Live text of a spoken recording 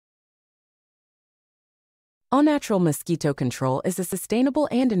All-natural mosquito control is a sustainable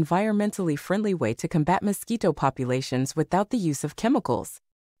and environmentally friendly way to combat mosquito populations without the use of chemicals.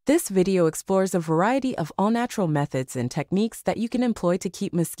 This video explores a variety of all-natural methods and techniques that you can employ to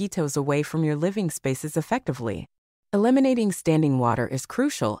keep mosquitoes away from your living spaces effectively. Eliminating standing water is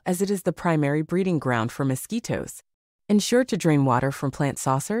crucial as it is the primary breeding ground for mosquitoes. Ensure to drain water from plant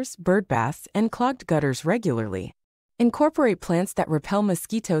saucers, bird baths, and clogged gutters regularly. Incorporate plants that repel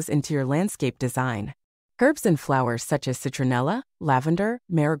mosquitoes into your landscape design. Herbs and flowers such as citronella, lavender,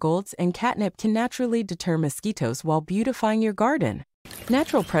 marigolds, and catnip can naturally deter mosquitoes while beautifying your garden.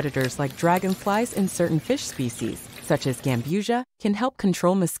 Natural predators like dragonflies and certain fish species, such as gambusia, can help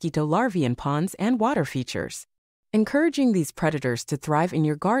control mosquito larvae in ponds and water features. Encouraging these predators to thrive in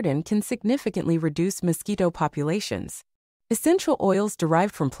your garden can significantly reduce mosquito populations. Essential oils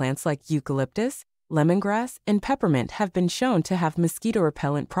derived from plants like eucalyptus, lemongrass, and peppermint have been shown to have mosquito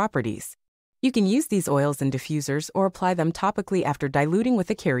repellent properties. You can use these oils in diffusers or apply them topically after diluting with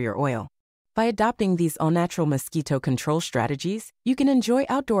a carrier oil. By adopting these all-natural mosquito control strategies, you can enjoy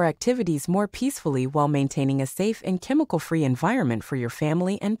outdoor activities more peacefully while maintaining a safe and chemical-free environment for your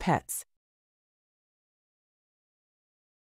family and pets.